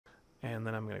And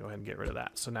then I'm going to go ahead and get rid of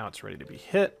that. So now it's ready to be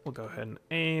hit. We'll go ahead and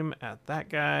aim at that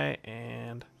guy,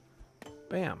 and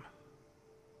bam.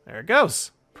 There it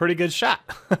goes. Pretty good shot.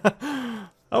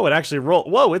 Oh, it actually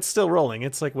rolled. Whoa, it's still rolling.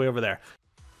 It's like way over there.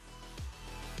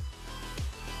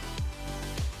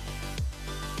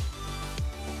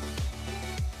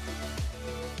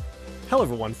 Hello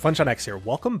everyone, FunshonX here.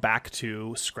 Welcome back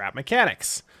to Scrap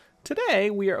Mechanics. Today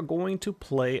we are going to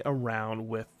play around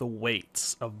with the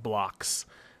weights of blocks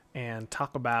and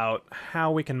talk about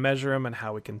how we can measure them and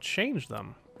how we can change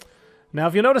them. Now,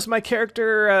 if you notice, my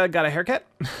character got a haircut.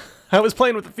 I was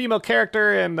playing with a female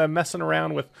character and messing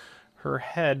around with her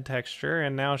head texture,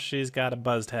 and now she's got a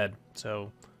buzzed head.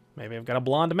 So maybe I've got a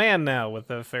blonde man now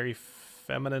with a very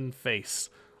feminine face.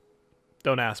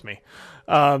 Don't ask me.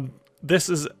 This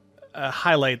is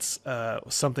highlights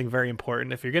something very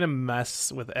important. If you're going to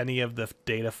mess with any of the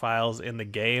data files in the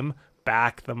game,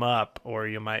 back them up, or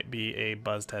you might be a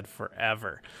buzzed head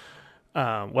forever.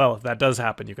 Well, if that does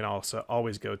happen, you can also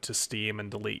always go to Steam and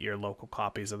delete your local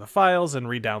copies of the files and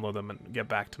re-download them and get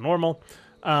back to normal.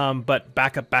 But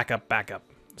backup.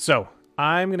 So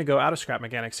I'm going to go out of Scrap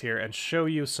Mechanics here and show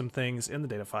you some things in the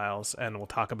data files, and we'll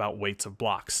talk about weights of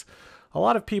blocks. A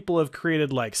lot of people have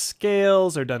created like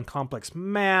scales or done complex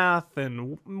math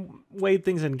and weighed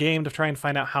things in game to try and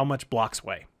find out how much blocks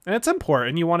weigh. And it's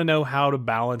important. You want to know how to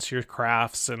balance your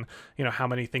crafts and, you know, how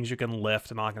many things you can lift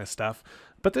and all that kind of stuff.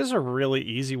 But there's a really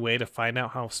easy way to find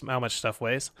out how much stuff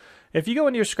weighs. If you go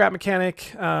into your Scrap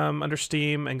Mechanic under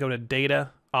Steam and go to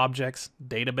Data, Objects,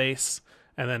 Database,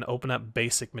 and then open up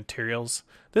Basic Materials,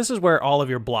 this is where all of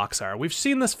your blocks are. We've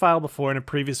seen this file before in a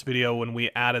previous video when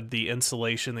we added the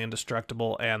insulation, the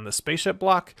indestructible, and the spaceship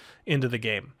block into the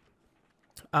game.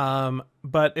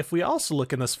 But if we also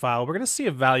look in this file, we're going to see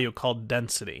a value called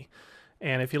density.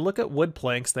 And if you look at wood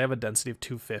planks, they have a density of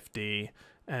 250,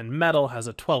 and metal has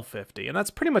a 1250. And that's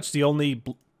pretty much the only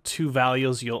two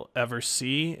values you'll ever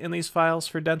see in these files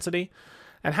for density.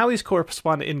 And how these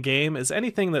correspond in-game is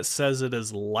anything that says it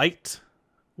is light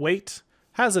weight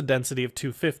has a density of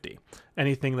 250.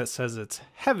 Anything that says it's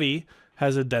heavy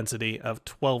has a density of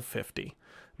 1250.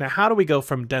 Now, how do we go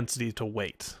from density to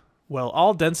weight? Well,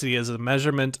 all density is a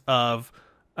measurement of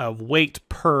weight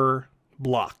per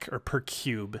block or per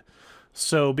cube.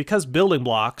 So because building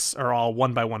blocks are all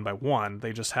 1 by 1 by 1,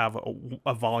 they just have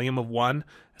a volume of 1.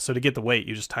 So to get the weight,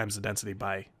 you just times the density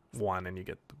by 1 and you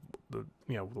get the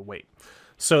weight.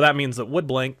 So that means that wood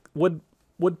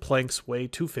planks weigh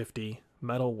 250,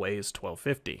 metal weighs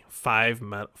 1250.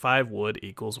 5 wood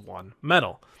equals 1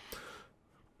 metal.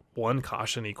 1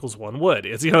 caution equals 1 wood.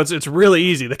 It's really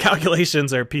easy. The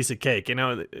calculations are a piece of cake. You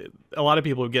know, a lot of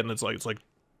people are getting it's like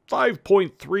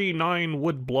 5.39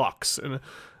 wood blocks, and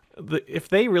if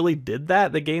they really did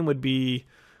that, the game would be,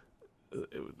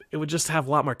 it would just have a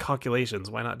lot more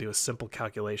calculations. Why not do a simple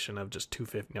calculation of just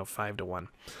 250, 5 to 1?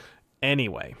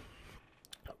 Anyway,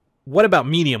 what about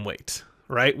medium weight?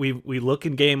 Right? We look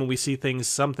in game and we see things.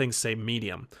 Some things say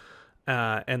medium.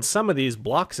 And some of these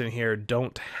blocks in here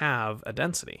don't have a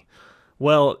density.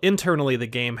 Well, internally, the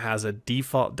game has a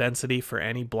default density for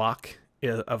any block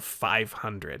of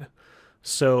 500.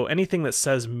 So anything that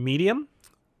says medium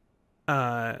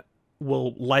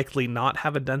will likely not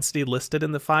have a density listed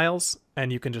in the files,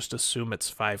 and you can just assume it's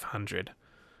 500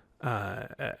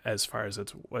 as far as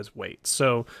its weight.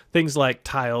 So things like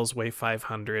tiles weigh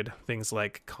 500, things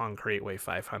like concrete weigh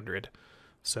 500.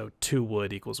 So 2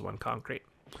 wood equals 1 concrete.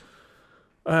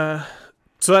 So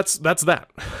that's that.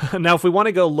 Now, if we want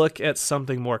to go look at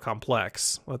something more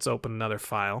complex, let's open another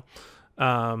file.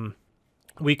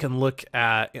 We can look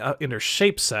at under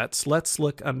shape sets. Let's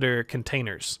look under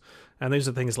containers, and these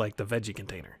are things like the veggie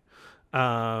container.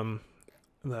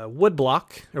 The wood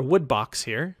block or wood box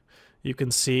here, you can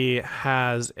see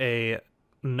has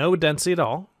no density at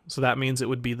all. So that means it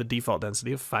would be the default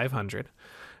density of 500.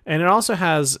 And it also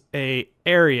has a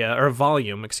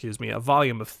volume of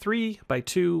 3 by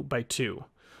 2 by 2.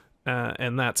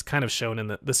 And that's kind of shown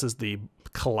in this is the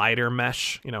collider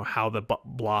mesh, how the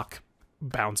block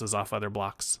bounces off other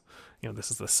blocks. This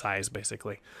is the size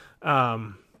basically.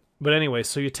 But anyway,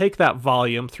 so you take that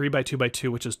volume, 3 by 2 by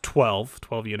 2, which is 12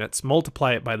 units,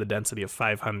 multiply it by the density of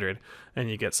 500,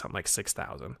 and you get something like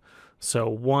 6,000. So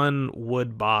 1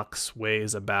 wood box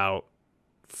weighs about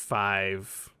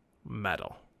 5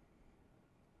 metal.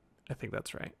 I think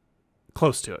that's right.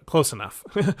 Close to it. Close enough.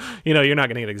 You're not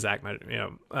going to get exact measure,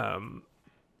 when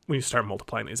you start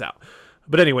multiplying these out.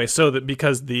 But anyway, so that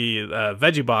because the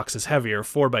veggie box is heavier,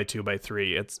 4 by 2 by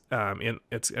 3, it's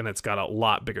got a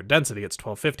lot bigger density. It's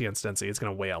 1250 in density. It's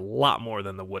going to weigh a lot more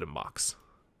than the wooden box.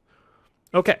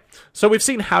 Okay, so we've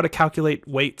seen how to calculate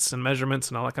weights and measurements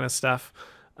and all that kind of stuff.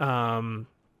 There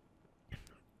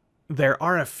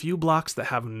are a few blocks that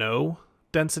have no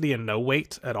density and no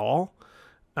weight at all.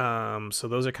 So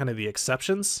those are kind of the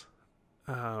exceptions,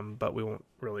 but we won't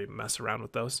really mess around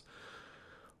with those.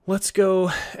 Let's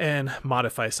go and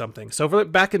modify something. So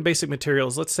back in basic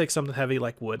materials, let's take something heavy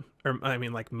like wood, or I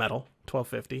mean like metal,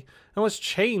 1250, and let's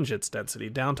change its density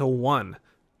down to 1.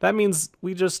 That means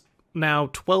we just now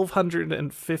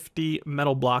 1250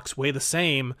 metal blocks weigh the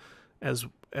same as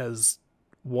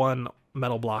one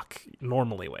metal block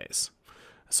normally weighs.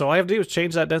 So all I have to do is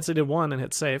change that density to 1 and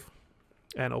hit save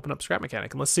and open up Scrap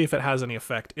Mechanic, and let's see if it has any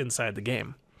effect inside the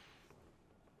game.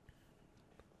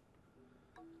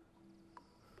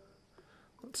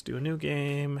 Let's do a new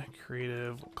game,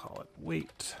 creative, we'll call it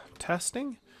weight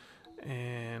testing,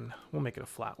 and we'll make it a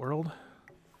flat world.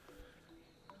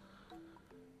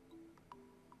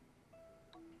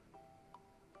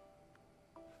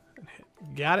 And hit,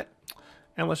 got it.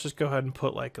 And let's just go ahead and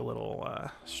put like a little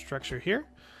structure here.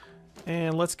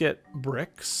 And let's get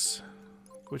bricks,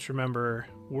 which remember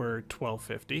were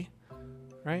 1250,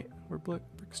 right? Were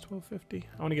bricks 1250?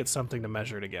 I want to get something to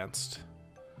measure it against.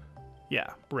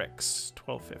 Yeah, bricks,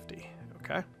 1250,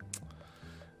 okay.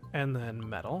 And then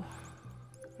metal,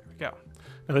 there we go.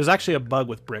 Now there's actually a bug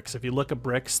with bricks. If you look at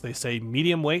bricks, they say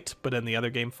medium weight, but in the other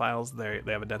game files, they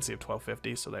have a density of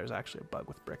 1250, so there's actually a bug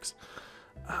with bricks.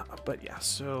 But yeah,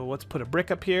 so let's put a brick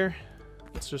up here.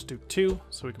 Let's just do 2,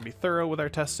 so we can be thorough with our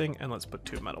testing, and let's put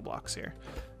 2 metal blocks here.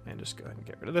 And just go ahead and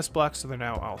get rid of this block, so they're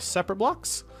now all separate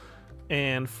blocks.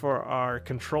 And for our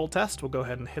control test, we'll go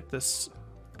ahead and hit this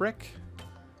brick.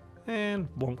 And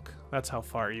bonk. That's how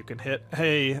far you can hit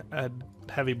a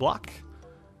heavy block.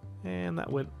 And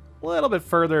that went a little bit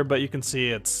further, but you can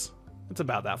see it's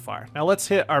about that far. Now let's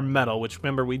hit our metal, which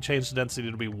remember we changed the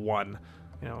density to be 1.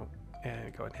 You know,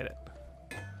 and go and hit it.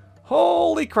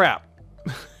 Holy crap!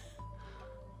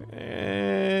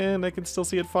 And I can still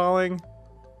see it falling.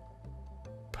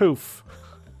 Poof.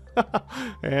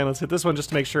 And let's hit this one just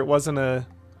to make sure it wasn't a...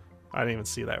 I didn't even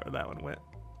see that where that one went.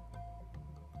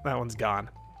 That one's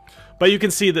gone. But you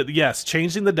can see that, yes,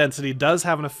 changing the density does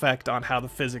have an effect on how the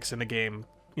physics in the game,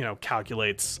 you know,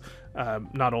 calculates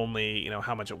not only, you know,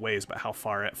 how much it weighs, but how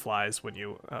far it flies when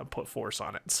you put force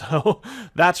on it. So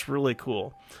that's really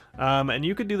cool. And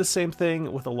you could do the same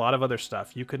thing with a lot of other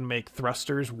stuff. You can make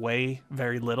thrusters weigh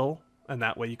very little, and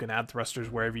that way you can add thrusters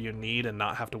wherever you need and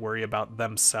not have to worry about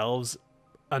themselves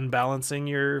unbalancing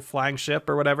your flying ship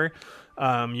or whatever.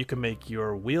 You can make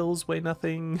your wheels weigh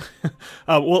nothing.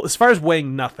 Well, as far as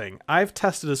weighing nothing, I've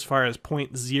tested as far as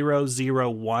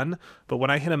 0.001, but when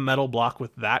I hit a metal block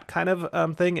with that kind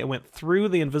of thing, it went through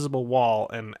the invisible wall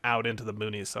and out into the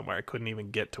boonies somewhere. I couldn't even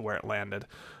get to where it landed.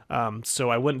 So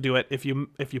I wouldn't do it. If you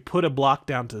put a block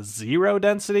down to 0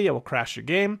 density, it will crash your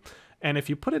game. And if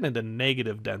you put it into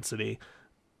negative density,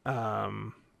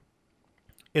 it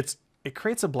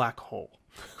creates a black hole.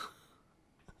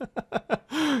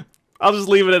 I'll just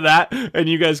leave it at that, and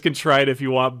you guys can try it if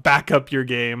you want. Back up your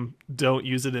game. Don't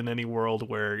use it in any world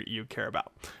where you care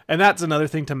about. And that's another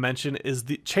thing to mention is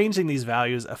changing these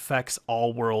values affects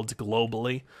all worlds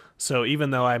globally. So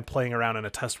even though I'm playing around in a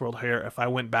test world here, if I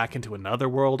went back into another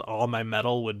world, all my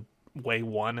metal would weigh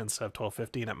 1 instead of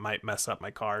 1250, and it might mess up my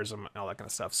cars and all that kind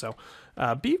of stuff. So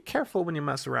be careful when you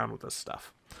mess around with this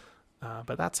stuff.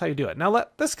 But that's how you do it. Now,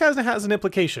 this kind of has an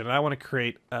implication, and I want to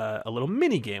create a little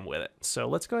mini game with it. So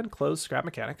let's go ahead and close Scrap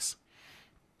Mechanics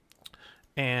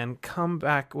and come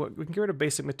back. We can get rid of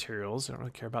basic materials. I don't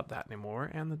really care about that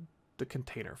anymore, and the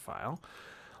container file.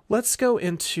 Let's go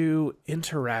into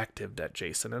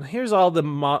interactive.json, and here's all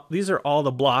these are all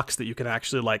the blocks that you can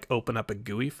actually like open up a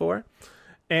GUI for.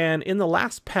 And in the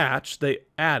last patch, they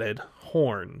added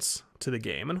horns to the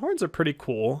game, and horns are pretty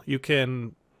cool. You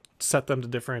can set them to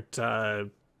different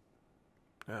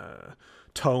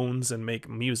tones and make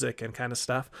music and kind of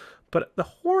stuff. But the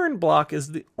horn block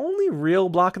is the only real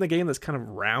block in the game that's kind of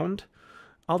round.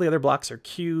 All the other blocks are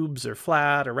cubes or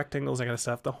flat or rectangles, that kind of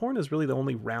stuff. The horn is really the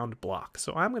only round block,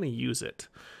 so I'm going to use it.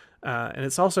 And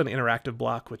it's also an interactive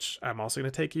block, which I'm also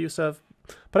going to take use of.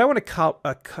 But I want a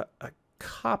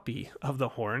copy of the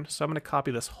horn, so I'm going to copy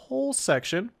this whole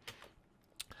section,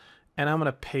 and I'm going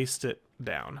to paste it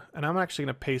down, and I'm actually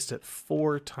going to paste it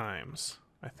 4 times.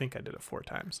 I think I did it 4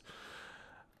 times.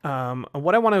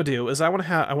 What I want to do is I want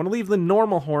to leave the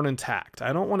normal horn intact.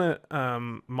 I don't want to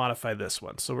modify this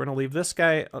one, so we're going to leave this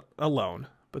guy alone.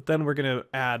 But then we're going to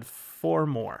add 4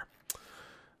 more.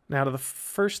 Now, the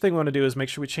first thing we want to do is make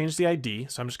sure we change the ID.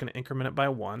 So I'm just going to increment it by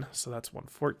 1. So that's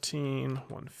 114,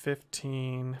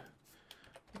 115,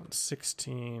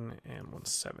 116 and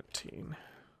 117.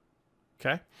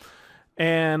 Okay.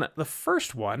 And the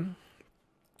first one,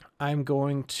 I'm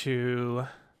going to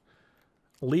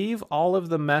leave all of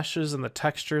the meshes and the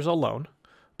textures alone,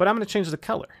 but I'm going to change the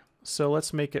color. So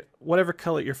let's make it whatever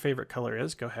color your favorite color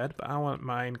is. Go ahead, but I want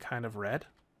mine kind of red.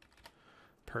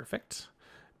 Perfect.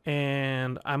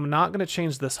 And I'm not going to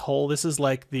change this hole. This is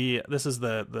like the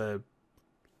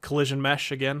collision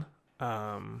mesh again,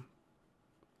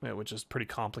 which is pretty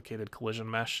complicated collision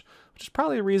mesh, which is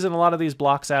probably the reason a lot of these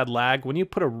blocks add lag. When you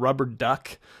put a rubber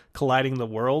duck colliding the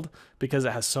world, because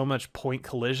it has so much point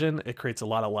collision, it creates a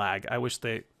lot of lag. I wish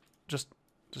they just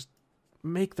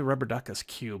make the rubber duck as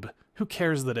cube. Who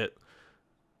cares that it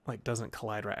like doesn't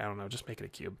collide right? I don't know, just make it a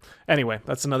cube. Anyway,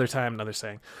 that's another time, another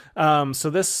saying. So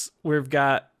this, we've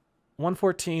got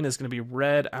 114 is going to be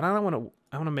red, and I want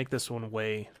to make this one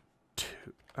weigh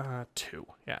 2.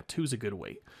 Yeah, 2 is a good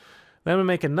weight. Then I'm gonna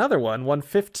make another one,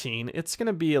 115. It's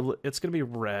gonna be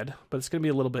red, but it's gonna be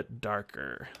a little bit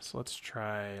darker. So let's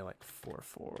try like 4.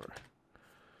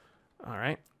 All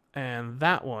right, and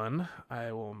that one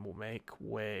I will make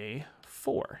weigh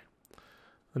 4.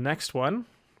 The next one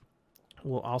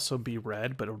will also be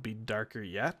red, but it'll be darker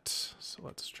yet. So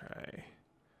let's try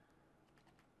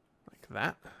like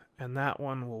that, and that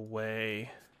one will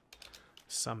weigh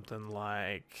something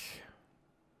like.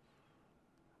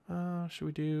 Should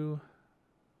we do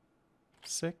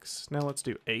 6? No, let's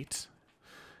do 8.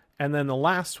 And then the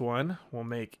last one we'll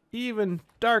make even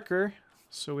darker.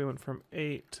 So we went from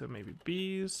 8 to maybe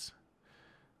B's.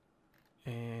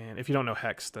 And if you don't know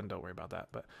hex, then don't worry about that.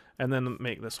 And then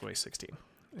make this way 16.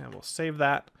 And we'll save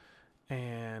that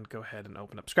and go ahead and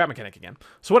open up Scrap Mechanic again.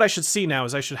 So what I should see now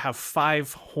is I should have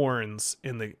 5 horns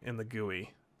in the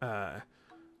GUI.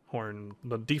 Horn,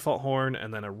 the default horn,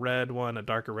 and then a red one, a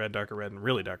darker red, and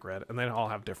really dark red, and they all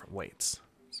have different weights.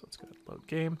 So let's go ahead and load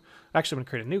game. Actually, I'm going to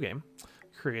create a new game.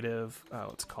 Creative,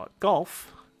 let's call it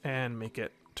Golf, and make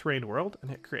it Terrain World, and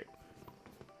hit create.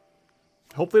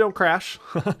 Hopefully don't crash.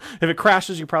 If it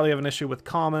crashes, you probably have an issue with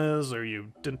commas, or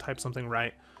you didn't type something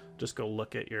right. Just go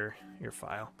look at your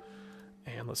file.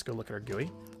 And let's go look at our GUI.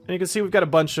 And you can see we've got a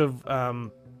bunch of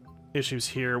issues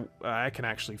here. I can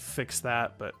actually fix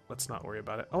that, but let's not worry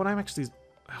about it. Oh, and I'm actually...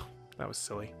 Oh, that was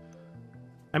silly.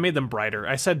 I made them brighter.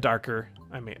 I said darker.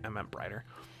 I meant brighter.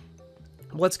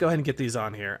 Let's go ahead and get these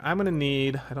on here. I'm going to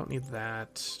need... I don't need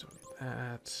that. Don't need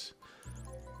that.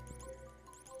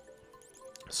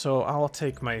 So I'll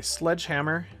take my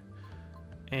sledgehammer,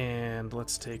 and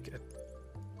let's take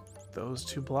those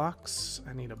 2 blocks.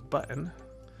 I need a button.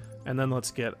 And then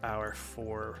let's get our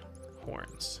 4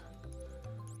 horns.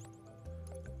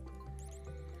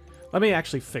 Let me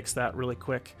actually fix that really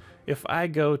quick. If I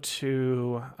go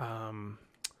to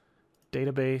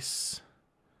database,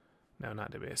 no,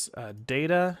 not database,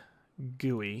 data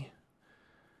GUI,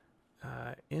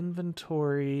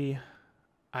 inventory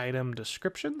item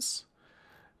descriptions,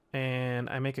 and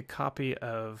I make a copy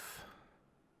of,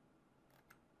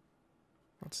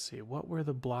 let's see, what were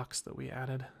the blocks that we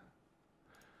added?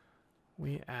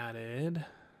 We added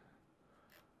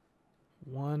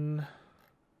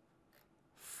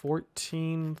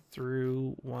 114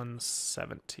 through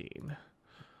 117.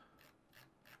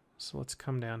 So let's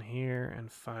come down here and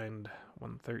find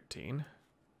 113.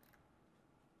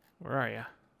 Where are you?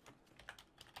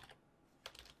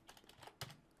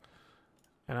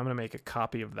 And I'm going to make a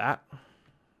copy of that.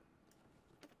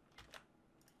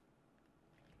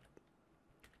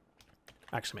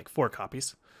 Actually make 4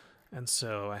 copies. And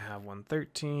so I have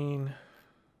 113,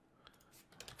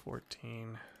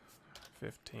 14,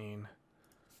 15,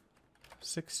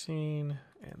 16,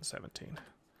 and 17.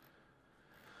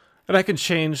 And I can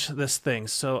change this thing.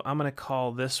 So I'm going to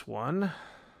call this one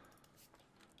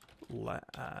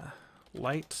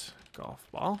light golf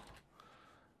ball.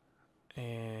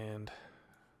 And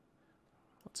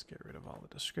let's get rid of all the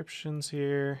descriptions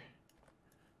here.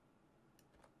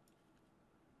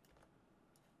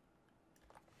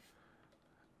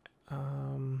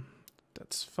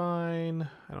 That's fine.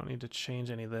 I don't need to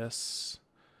change any of this.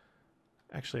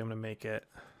 Actually, I'm going to make it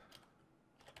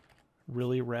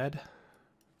really red.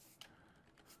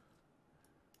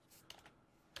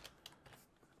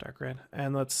 Dark red.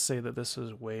 And let's say that this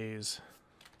is weighs.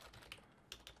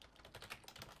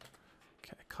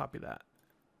 Okay, copy that.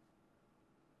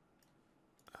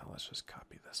 Let's just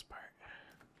copy this part.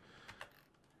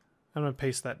 I'm going to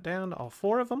paste that down to all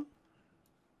 4 of them.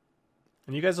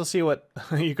 And you guys will see what,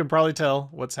 you can probably tell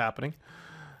what's happening.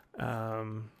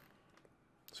 So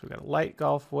we've got a light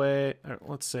golf way, or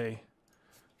let's say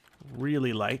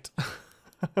really light,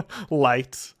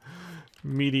 light,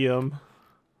 medium,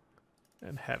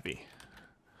 and heavy.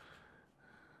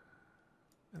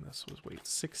 And this was weight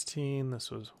 16.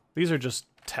 These are just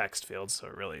text fields, so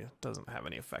it really doesn't have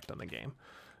any effect on the game.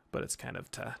 But it's kind of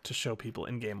to show people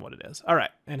in-game what it is. All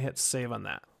right, and hit save on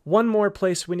that. One more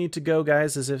place we need to go,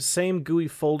 guys, is if same GUI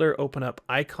folder, open up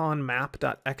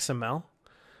iconmap.xml.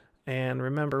 And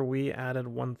remember, we added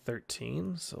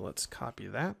 113, so let's copy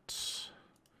that.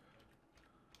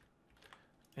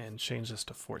 And change this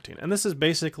to 14. And this is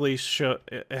basically,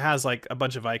 it has like a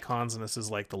bunch of icons, and this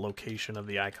is like the location of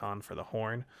the icon for the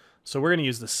horn. So we're going to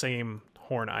use the same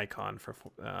horn icon for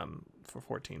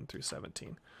 14 through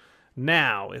 17.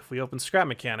 Now, if we open Scrap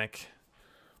Mechanic,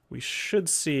 we should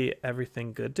see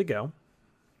everything good to go.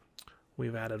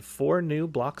 We've added 4 new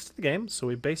blocks to the game, so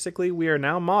we are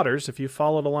now modders. If you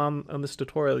followed along on this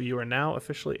tutorial, you are now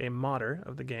officially a modder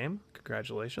of the game.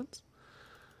 Congratulations.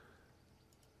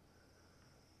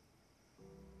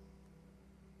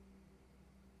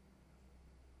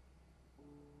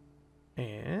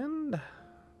 And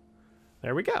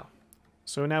there we go.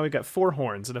 So now we've got 4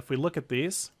 horns, and if we look at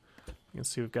these, you can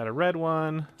see we've got a red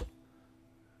one,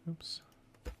 oops,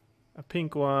 a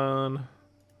pink one,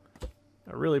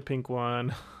 a really pink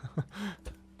one,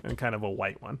 and kind of a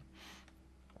white one.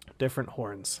 Different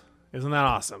horns. Isn't that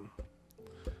awesome?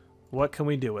 What can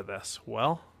we do with this?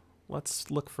 Well, let's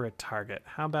look for a target.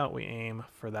 How about we aim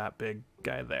for that big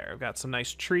guy there? We've got some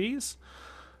nice trees,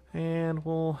 and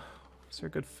is there a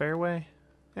good fairway?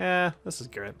 Yeah, this is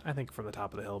good. I think from the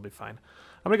top of the hill will be fine.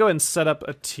 I'm going to go ahead and set up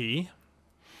a tee.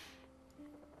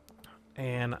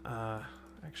 And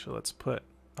actually, let's put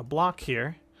a block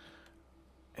here.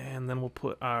 And then we'll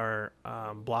put our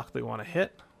block that we want to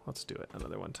hit. Let's do it.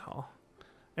 Another one tall.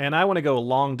 And I want to go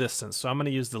long distance. So I'm going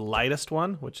to use the lightest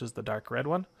one, which is the dark red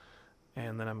one.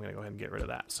 And then I'm going to go ahead and get rid of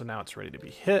that. So now it's ready to be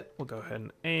hit. We'll go ahead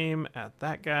and aim at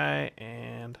that guy.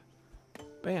 And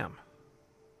bam.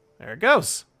 There it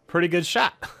goes. Pretty good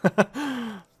shot.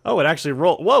 Oh, it actually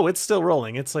rolled. Whoa, it's still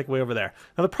rolling. It's like way over there.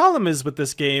 Now the problem is with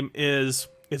this game is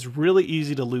it's really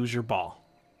easy to lose your ball.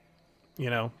 You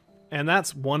know? And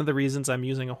that's one of the reasons I'm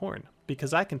using a horn.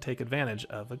 Because I can take advantage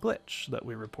of a glitch that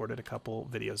we reported a couple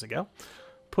videos ago.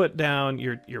 Put down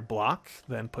your block,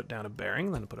 then put down a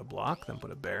bearing, then put a block, then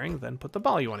put a bearing, then put the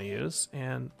ball you want to use,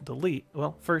 and delete.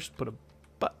 Well, first put a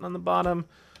button on the bottom,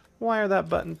 wire that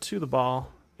button to the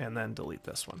ball, and then delete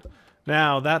this one.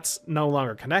 Now, that's no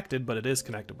longer connected, but it is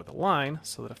connected with a line,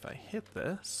 so that if I hit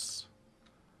this,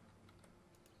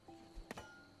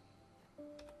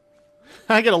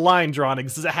 I get a line drawn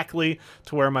exactly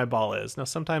to where my ball is. Now,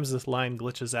 sometimes this line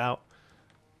glitches out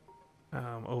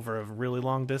over a really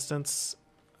long distance.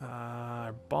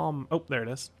 Ball, oh, there it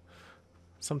is.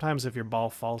 Sometimes if your ball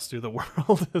falls through the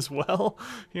world as well,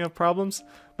 you have problems.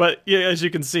 But yeah, as you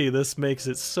can see, this makes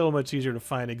it so much easier to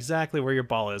find exactly where your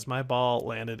ball is. My ball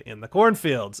landed in the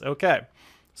cornfields. Okay,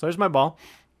 so there's my ball.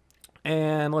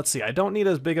 And let's see, I don't need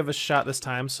as big of a shot this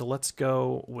time, so let's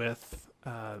go with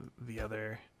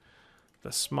the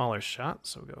smaller shot.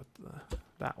 So we'll go with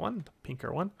that one, the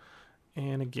pinker one.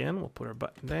 And again, we'll put our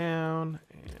button down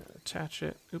and attach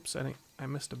it. Oops, I think I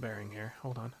missed a bearing here.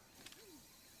 Hold on.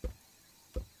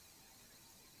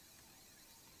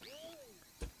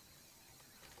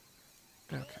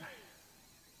 Okay.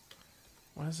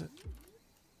 What is it?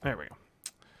 There we go.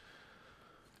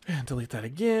 And delete that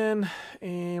again.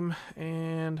 Aim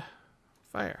and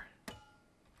fire.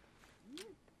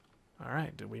 All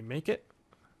right, did we make it?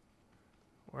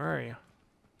 Where are you?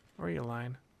 Where are you,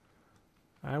 line?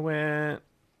 I went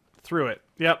through it.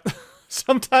 Yep.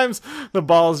 Sometimes the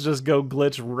balls just go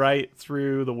glitch right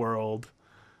through the world.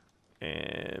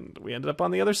 And we ended up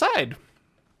on the other side.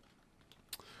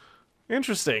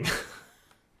 Interesting.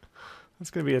 That's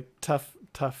going to be a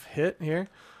tough hit here.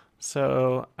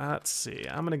 So let's see.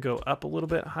 I'm going to go up a little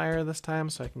bit higher this time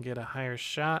so I can get a higher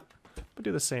shot. But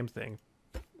do the same thing.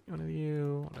 One of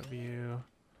you,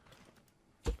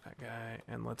 that guy.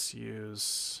 And let's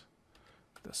use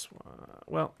this one.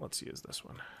 Well, let's use this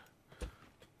one.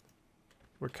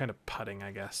 We're kind of putting,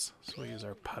 I guess. So we'll use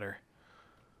our putter.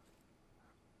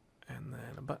 And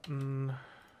then a button.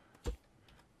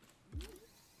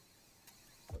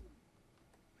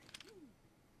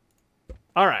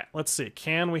 All right, let's see.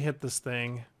 Can we hit this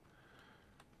thing?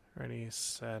 Ready,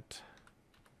 set,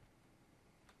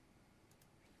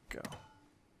 go.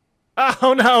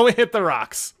 Oh no, we hit the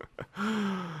rocks.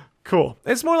 Cool.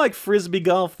 It's more like frisbee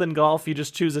golf than golf. You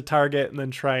just choose a target and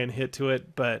then try and hit to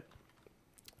it, but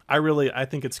I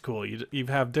think it's cool. You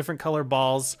have different color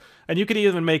balls, and you could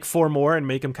even make 4 more and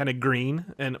make them kind of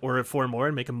green, or 4 more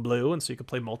and make them blue, and so you could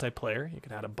play multiplayer. You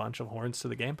can add a bunch of horns to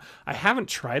the game. I haven't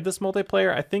tried this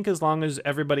multiplayer. I think as long as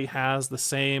everybody has the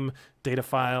same data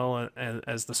file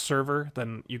as the server,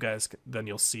 then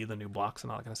you'll see the new blocks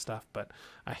and all that kind of stuff. But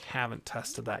I haven't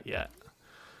tested that yet.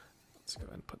 Let's go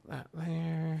ahead and put that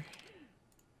there.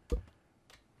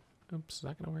 Oops, is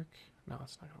that gonna work? No,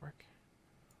 it's not gonna work.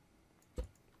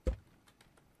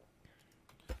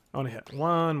 I want to hit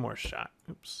one more shot.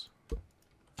 Oops.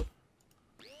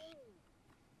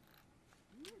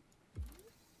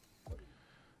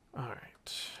 All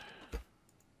right.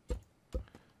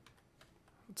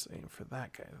 Let's aim for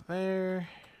that guy there.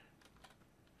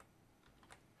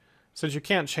 Since you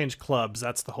can't change clubs,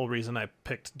 that's the whole reason I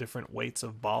picked different weights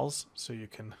of balls, so you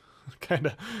can kind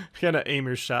of aim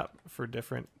your shot for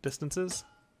different distances.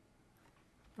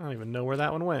 I don't even know where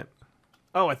that one went.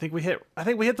 Oh, I think we hit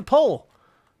the pole.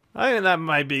 I mean, that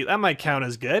might count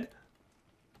as good.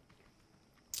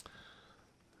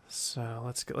 So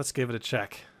let's give it a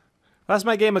check. That's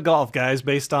my game of golf, guys,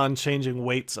 based on changing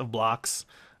weights of blocks.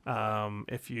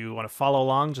 If you want to follow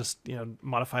along, just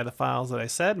modify the files that I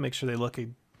said. Make sure they look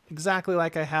exactly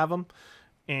like I have them,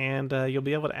 and you'll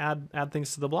be able to add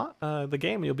things to the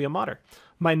game. And you'll be a modder.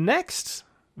 My next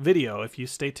video, if you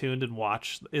stay tuned and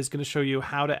watch, is going to show you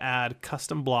how to add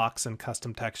custom blocks and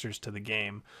custom textures to the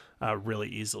game really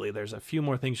easily. There's a few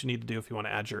more things you need to do if you want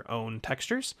to add your own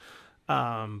textures,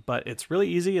 but it's really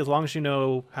easy. As long as you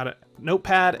know how to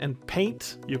Notepad and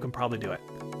Paint, you can probably do it.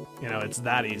 It's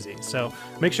that easy. So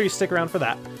make sure you stick around for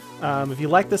that. If you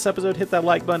like this episode, hit that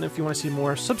like button. If you want to see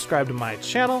more, subscribe to my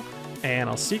channel, and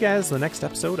I'll see you guys in the next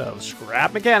episode of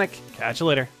Scrap Mechanic. Catch you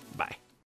later.